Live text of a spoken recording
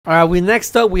Alright,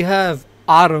 next up we have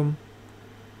Autumn,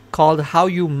 called How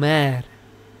You Mad.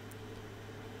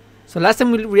 So last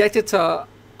time we reacted to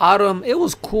Autumn, it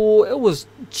was cool, it was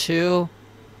chill.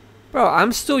 Bro,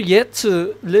 I'm still yet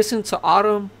to listen to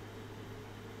Autumn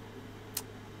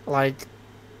like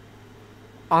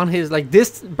on his like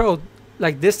this, bro,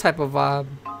 like this type of vibe.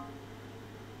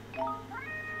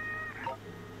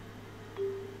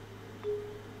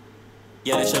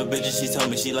 Yeah, that's your bitch and she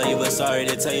told me she love you, but sorry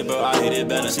to tell you, bro, I hate it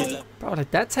better. She bro, like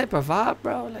that type of vibe,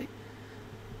 bro. Like,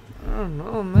 I don't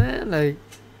know, man. Like,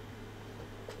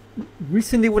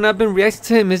 recently when I've been reacting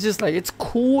to him, it's just like, it's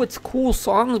cool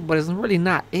songs, but it's really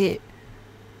not it.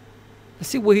 Let's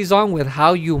see what he's on with.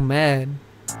 How You Mad.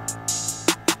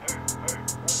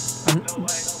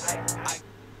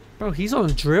 Bro, he's on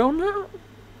drill now?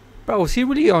 Bro, is he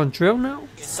really on drill now?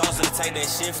 it's also to take that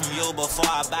shit from you before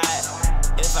I buy it.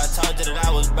 If I told you that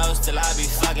I was broke, still I be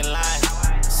fucking lying.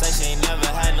 Say she ain't never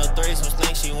had no threesomes,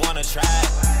 think she wanna try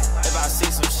it. If I see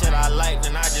some shit I like,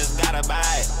 then I just gotta buy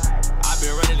it. I've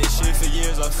been running this shit for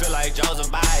years, I feel like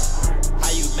Joseph Biden.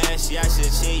 How you mad? She I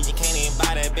should cheat. You can't even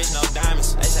buy that bitch no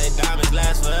diamonds. They say diamonds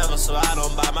last forever, so I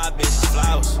don't buy my bitches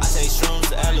flowers. I take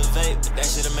shrooms to elevate, but that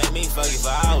shit'll make me fuck you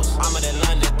for hours. I'm in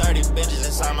London, 30 bitches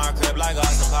inside my crib like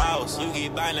Austin Powers. You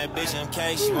keep buying that bitch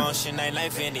MK, she want shit ain't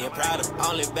like Fendi and Prada.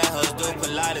 Only bad hoes do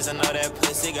Pilates, I know that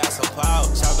pussy got some power.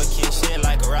 Chopper kick shit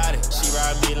like karate, she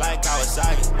ride me like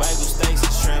Kawasaki. Wagyu steaks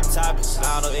and shrimp toppings,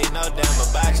 I don't eat no damn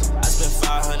hibachi. I spent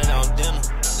 500 on dinner,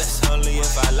 that's only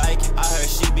if I like it. I heard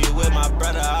she be with my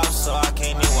brother out, so I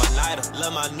can't even one night her.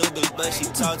 Love my new bitch, but she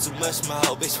talk too much, my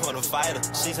whole bitch wanna fight her.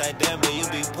 She say, damn, but you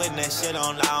be putting that shit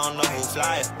on, I don't know who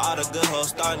fly it. All the good hoes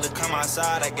starting to come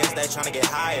outside, I guess they tryna get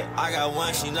hired. I got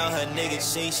one, she know her nigga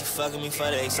cheat, she fucking me for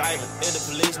the excitement. If the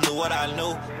police knew what I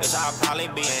knew, bitch, I'll probably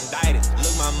be indicted.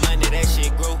 Look, my money, that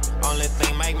shit grew, only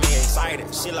thing make me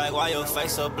excited. She like, why your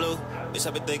face so blue? Bitch,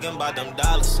 I be thinking about them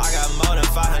dollars. I got more than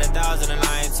 500,000 and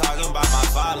I ain't talking about my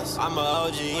fathers. I'm a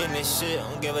OG in this shit,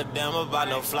 don't give a damn about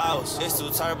no flowers. It's two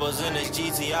turbos in this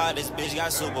GTR, this bitch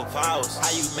got superpowers.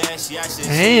 How you mad? She actually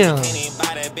damn. Can't even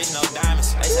buy that bitch no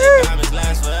diamonds. They say diamonds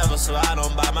last forever, so I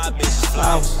don't buy my bitches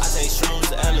flowers. I take shrooms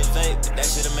to elevate, but that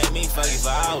shit'll make me fuck you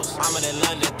for hours. I'm in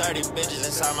London, 30 bitches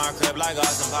inside my crib like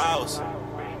Austin Powers.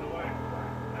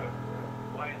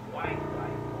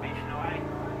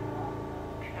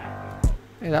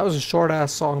 Hey, that was a short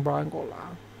ass song, bro. I ain't gonna lie.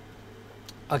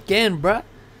 Again, bro,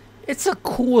 it's a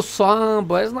cool song,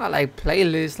 but it's not like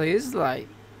playlist. Like,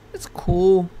 it's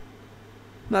cool.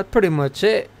 That's pretty much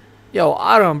it. Yo,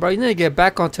 Autumn, bro, you need to get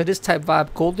back onto this type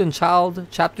vibe. Golden Child,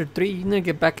 Chapter 3. You need to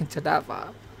get back into that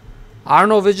vibe. I don't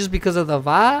know if it's just because of the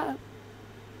vibe,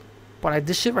 but like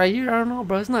this shit right here, I don't know,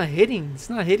 bro. It's not hitting. It's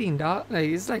not hitting, dog. Like,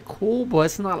 it's like cool, but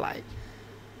it's not like,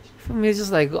 for me, it's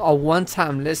just like a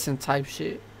one-time listen type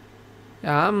shit.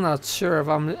 Yeah, I'm not sure if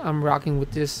I'm rocking with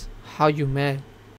this. How You Mad.